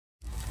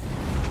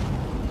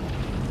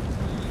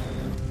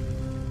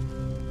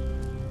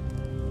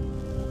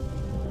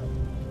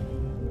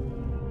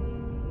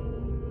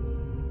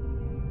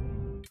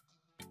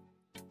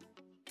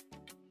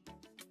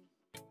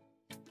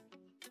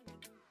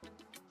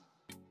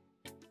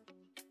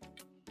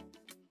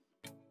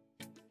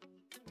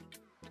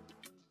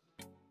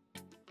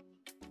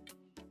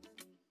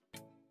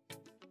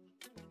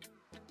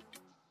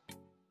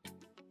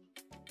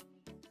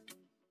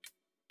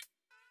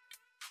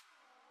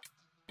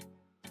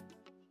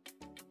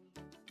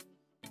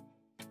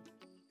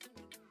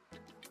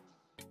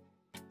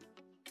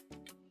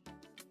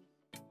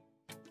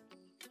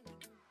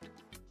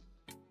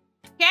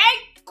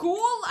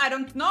cool? I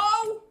don't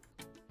know.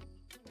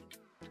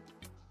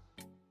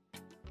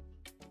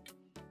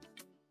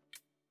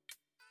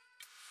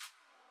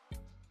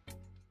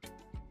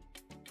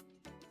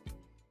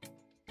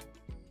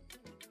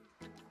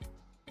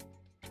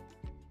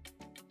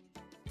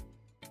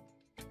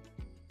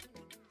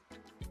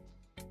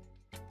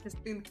 Just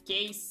in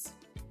case.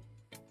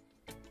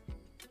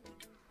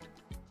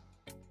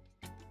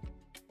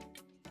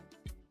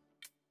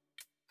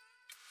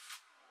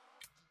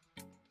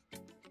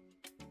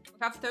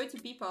 We have 30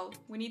 people.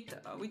 We need,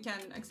 we can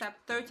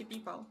accept 30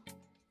 people.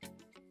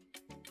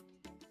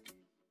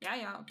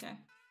 Yeah, okay.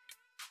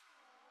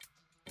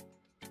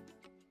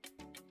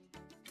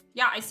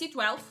 Yeah, I see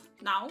 12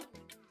 now.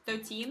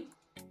 13.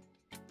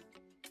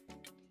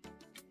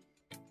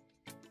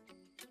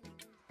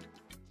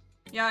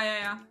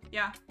 Yeah.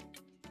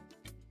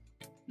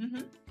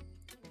 Mm-hmm.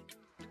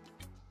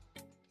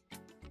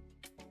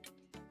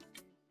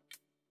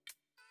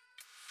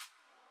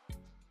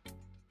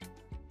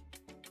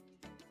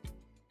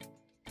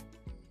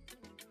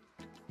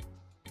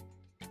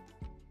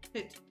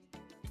 Hit.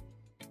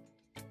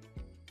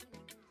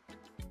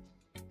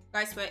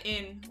 Guys, we're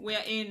in.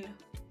 We're in.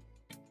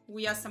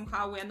 We are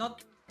somehow, we're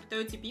not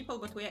 30 people,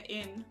 but we're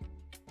in.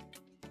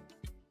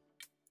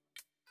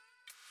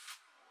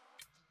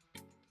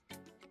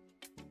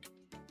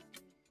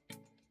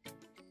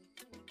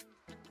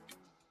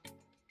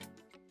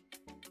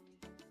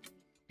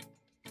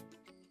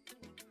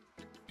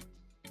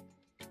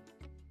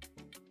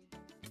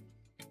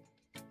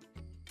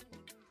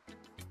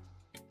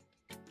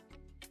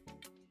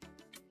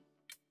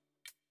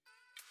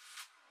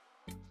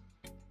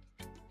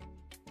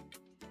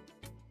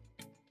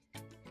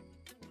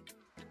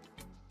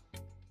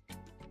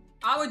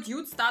 Our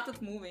dude started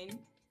moving.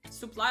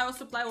 Supply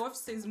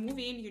officer is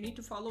moving. You need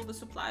to follow the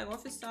supply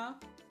officer.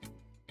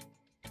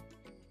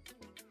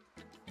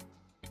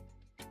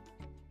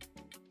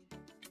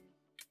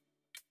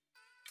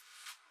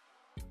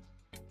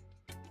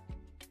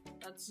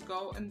 Let's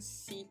go and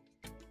see.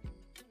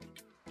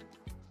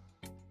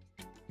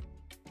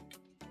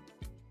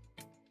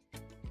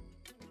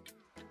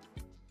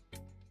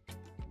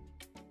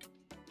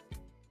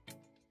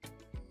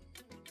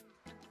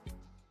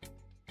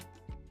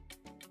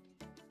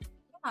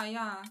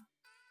 Yeah.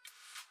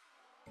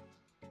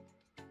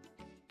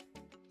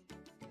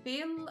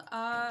 Bill,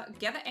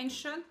 gather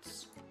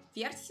ancient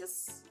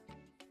verses.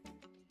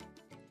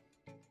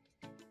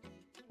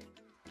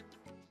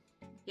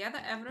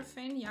 Gather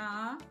everything,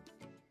 yeah.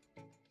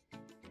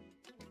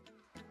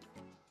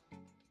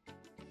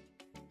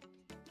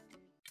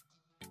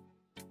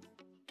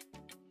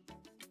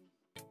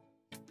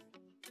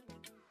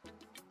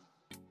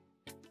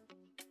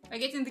 We're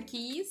getting the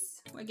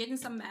keys. We're getting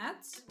some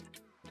mats.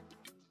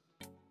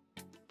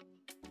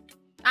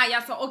 Ah,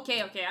 yeah, so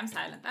okay, I'm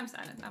silent.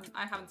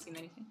 I haven't seen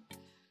anything.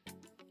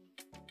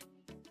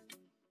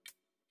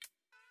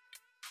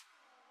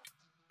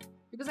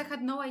 Because I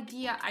had no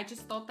idea, I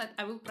just thought that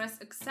I will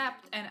press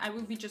accept and I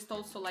will be just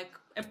also like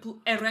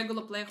a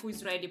regular player who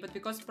is ready. But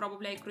because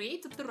probably I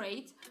created the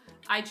raid,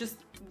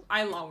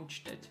 I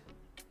launched it.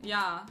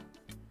 Yeah.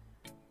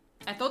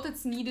 I thought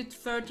it's needed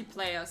 30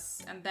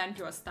 players and then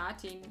you are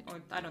starting,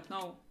 or I don't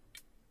know.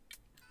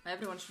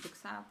 Everyone should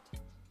accept.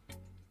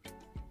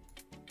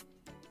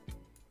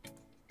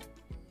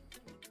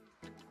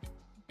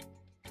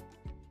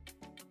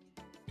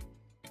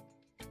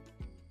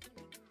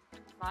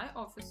 Supply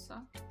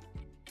officer.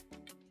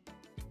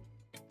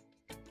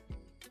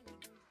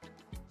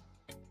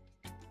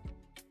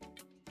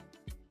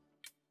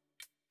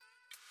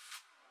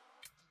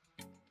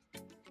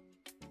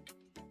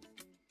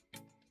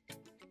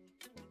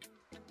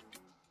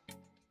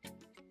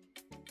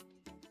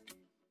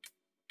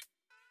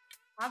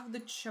 Have the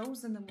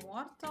chosen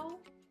immortal?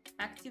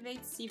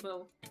 Activate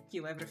Sibyl.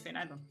 Kill everything,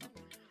 I don't know.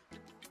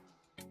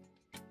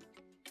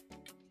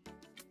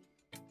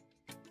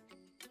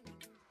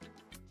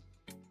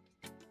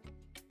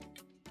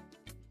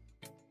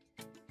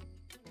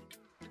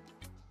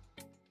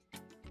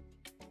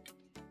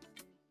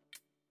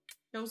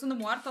 Chosen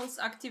immortals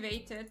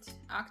activated.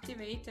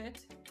 Activated.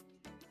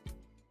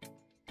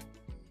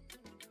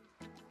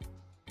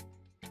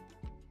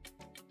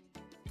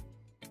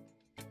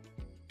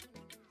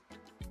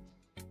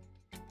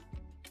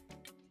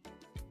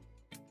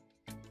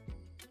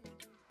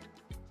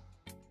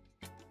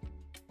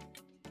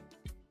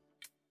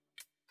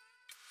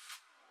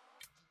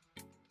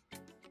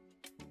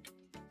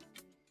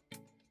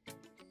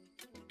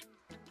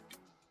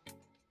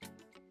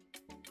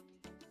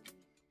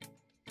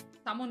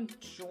 Someone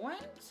joined?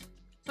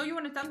 So you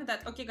want to tell me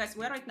that, okay guys,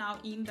 we're right now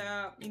in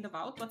the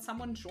vault, but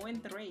someone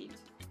joined the raid.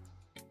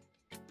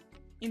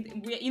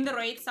 We're in the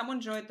raid, someone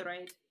joined the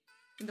raid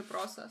in the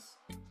process.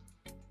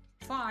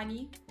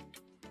 Funny.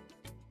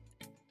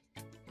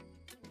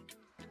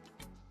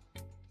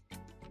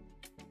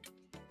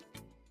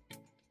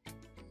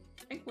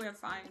 I think we're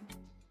fine.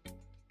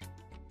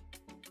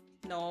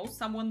 No,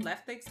 someone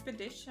left the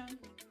expedition.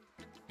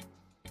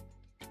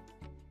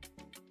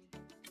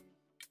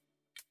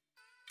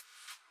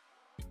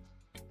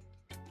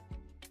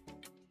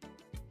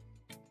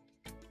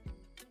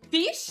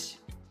 Fish?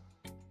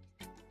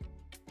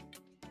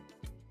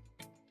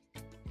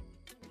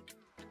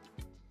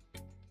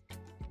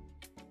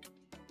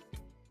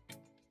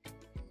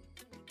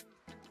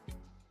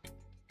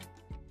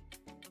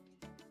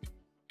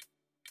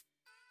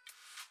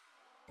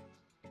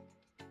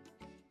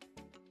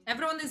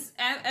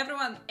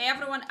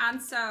 Everyone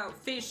answer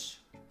fish.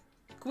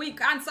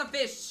 Quick, answer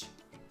fish.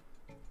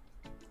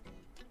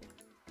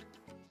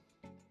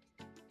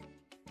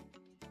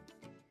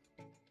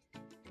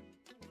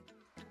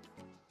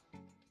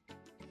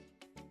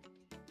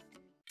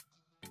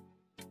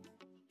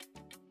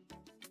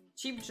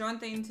 Cheap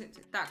joint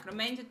attack.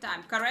 Remaining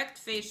time. Correct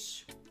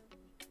fish.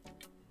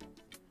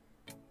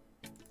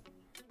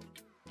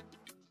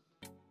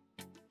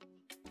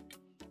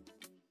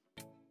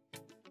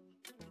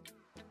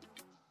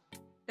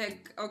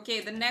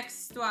 Okay, the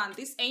next one.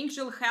 This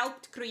angel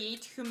helped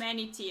create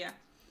humanity.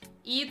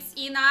 It's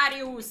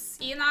Inarius,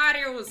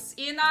 Inarius,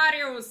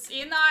 Inarius,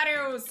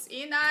 Inarius,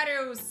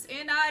 Inarius,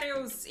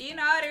 Inarius,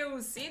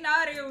 Inarius,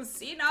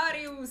 Inarius,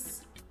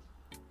 Inarius.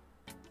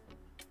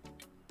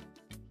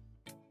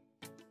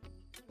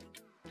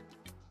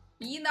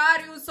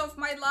 Inarius of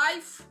my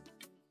life.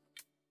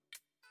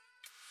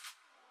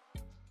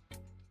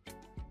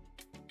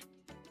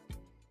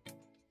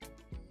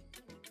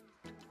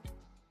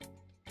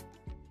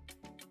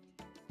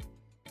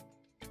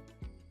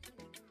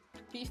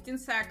 $15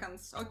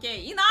 seconds.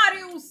 Okay,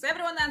 Inarius!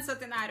 Everyone answered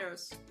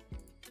Inarius.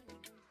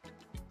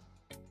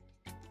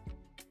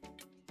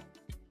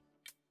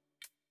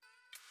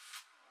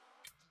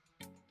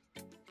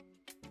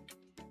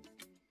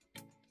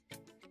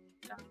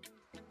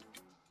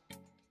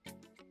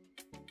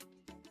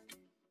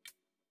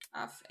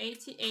 Of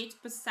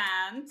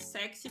 88%,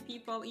 sexy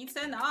people, it's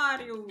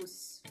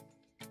Inarius.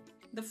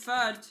 The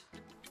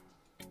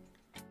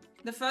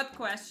third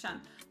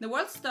question. The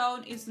world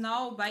stone is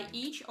known by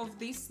each of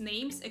these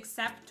names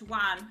except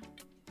one.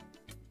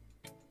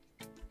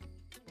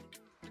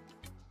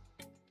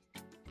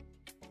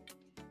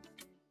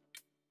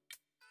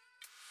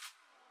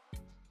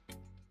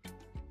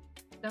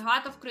 The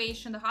heart of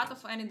creation, the heart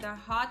of any, the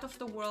heart of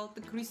the world,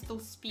 the crystal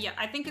spear.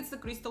 I think it's the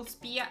crystal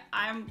spear.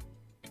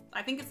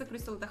 I think it's the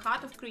crystal, the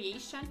heart of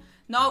creation.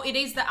 No, it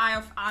is the eye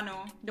of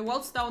Anu. The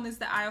world stone is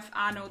the eye of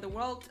Anu.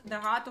 The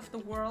heart of the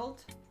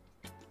world.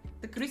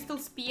 The crystal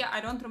spear, I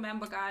don't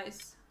remember,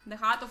 guys. The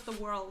heart of the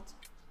world.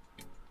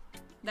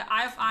 The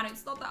eye of Anu.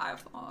 It's not the eye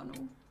of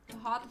Anu. The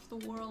heart of the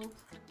world.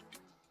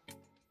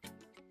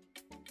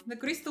 The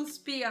crystal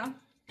spear.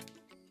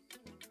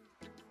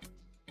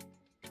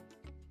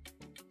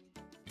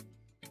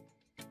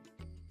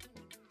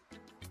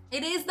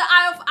 It is the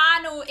eye of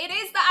Anu. It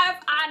is the eye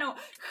of Anu.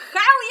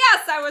 Hell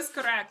yes, I was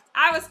correct.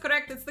 I was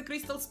correct. It's the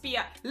crystal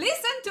spear.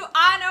 Listen to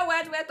Anu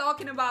when we're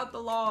talking about the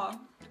law.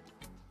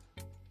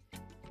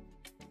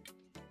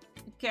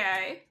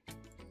 Okay.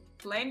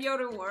 Claim your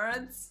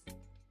rewards.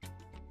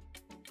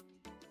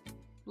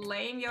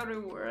 Claim your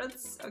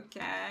rewards.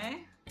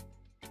 Okay.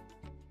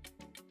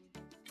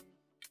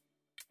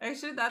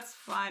 Actually, that's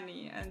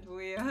funny and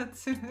weird.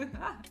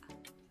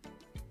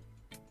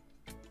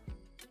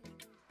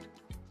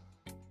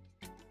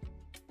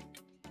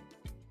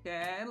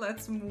 Okay,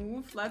 let's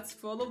move. Let's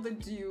follow the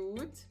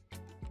dude.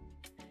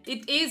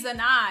 It is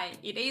an eye.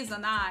 It is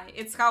an eye.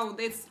 It's how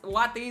this.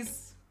 What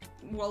is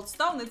world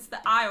stone? It's the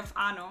eye of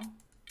Anu.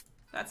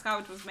 That's how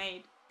it was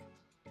made.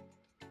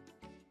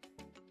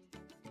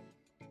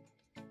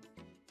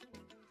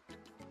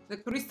 The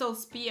crystal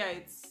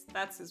spear,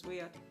 that's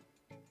weird.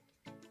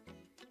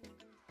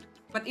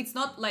 But it's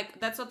not like,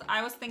 that's what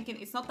I was thinking,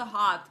 it's not the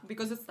heart,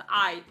 because it's the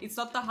eye. It's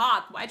not the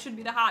heart. Why it should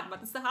be the heart?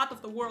 But it's the heart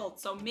of the world,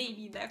 so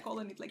maybe they're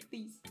calling it like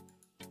this.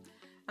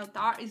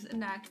 Altar is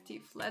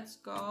inactive. Let's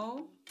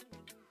go.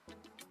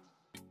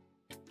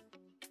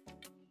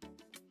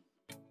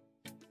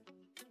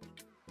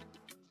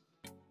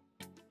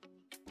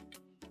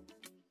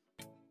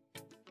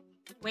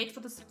 Wait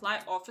for the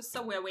supply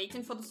officer. We're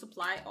waiting for the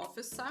supply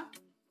officer.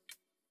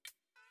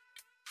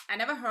 I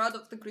never heard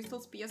of the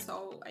crystal spear,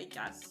 so I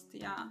guessed,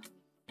 yeah.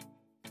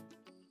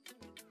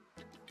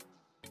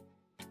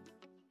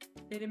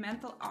 The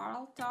elemental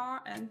altar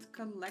and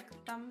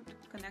connect them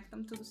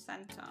to the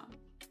center.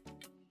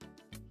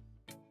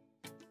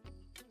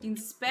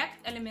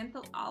 Inspect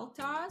elemental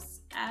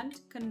altars and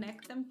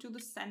connect them to the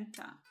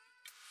center.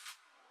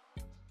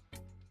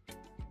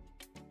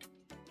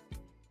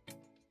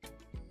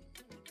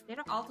 There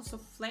are altars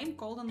of flame,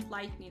 cold, and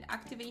lightning.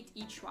 Activate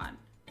each one.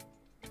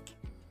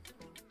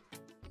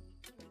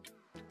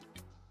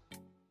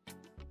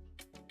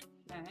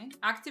 Okay.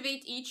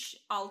 Activate each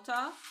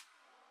altar.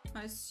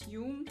 I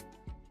assume.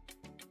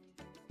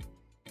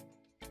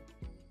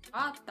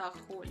 What the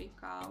holy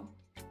cow?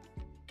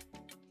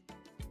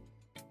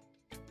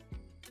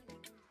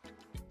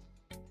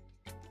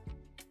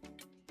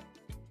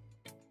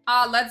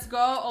 Let's go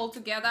all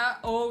together.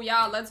 Oh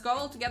yeah, let's go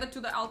all together to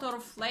the altar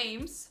of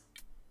flames.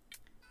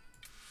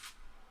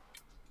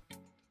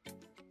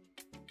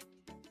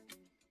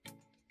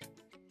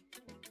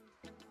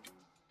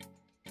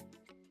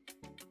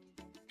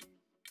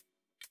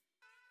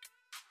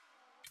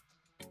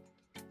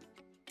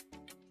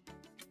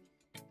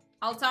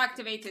 Alt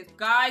activated.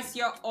 Guys,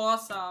 you're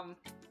awesome.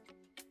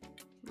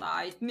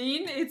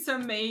 Lightning, it's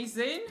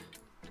amazing.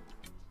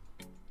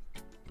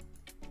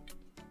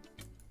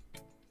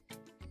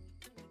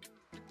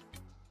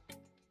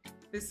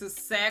 This is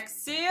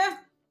sexy.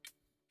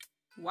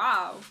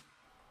 Wow.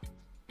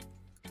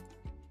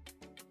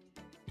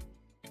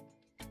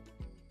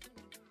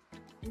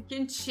 We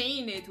can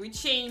chain it. We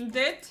chained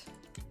it.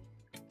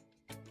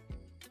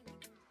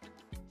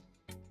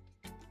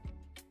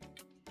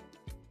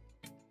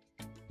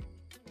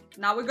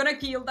 Now we're gonna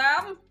kill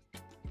them.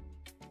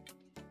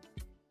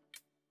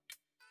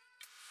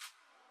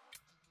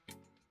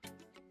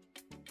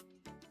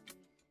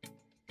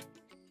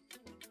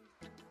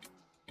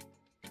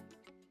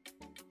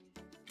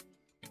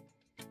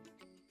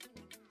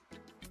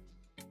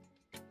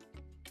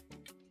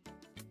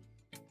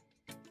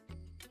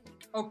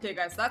 Okay,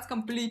 guys, that's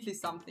completely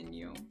something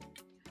new.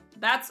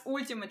 That's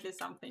ultimately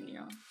something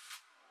new.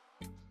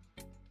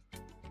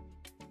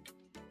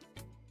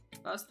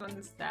 First one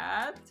is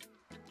that.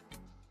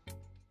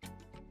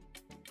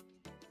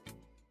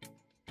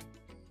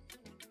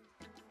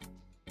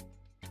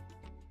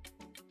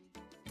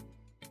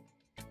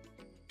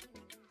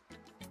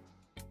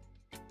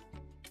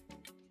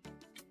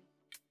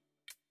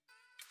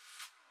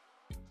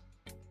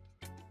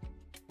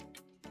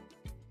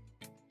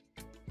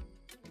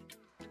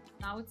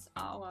 Now it's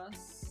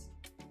ours.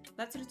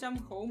 Let's return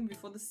home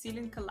before the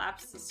ceiling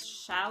collapses,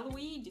 shall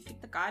we?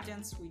 Defeat the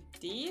guardians, we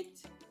did.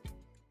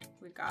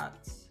 We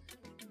got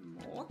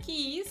more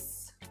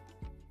keys.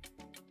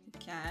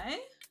 Okay.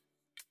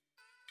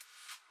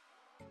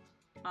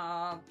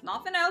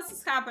 Nothing else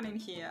is happening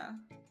here.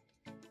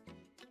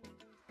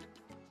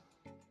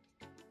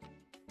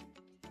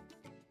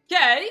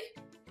 Okay.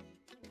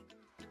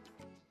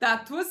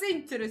 That was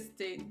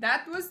interesting.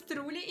 That was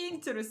truly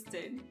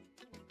interesting.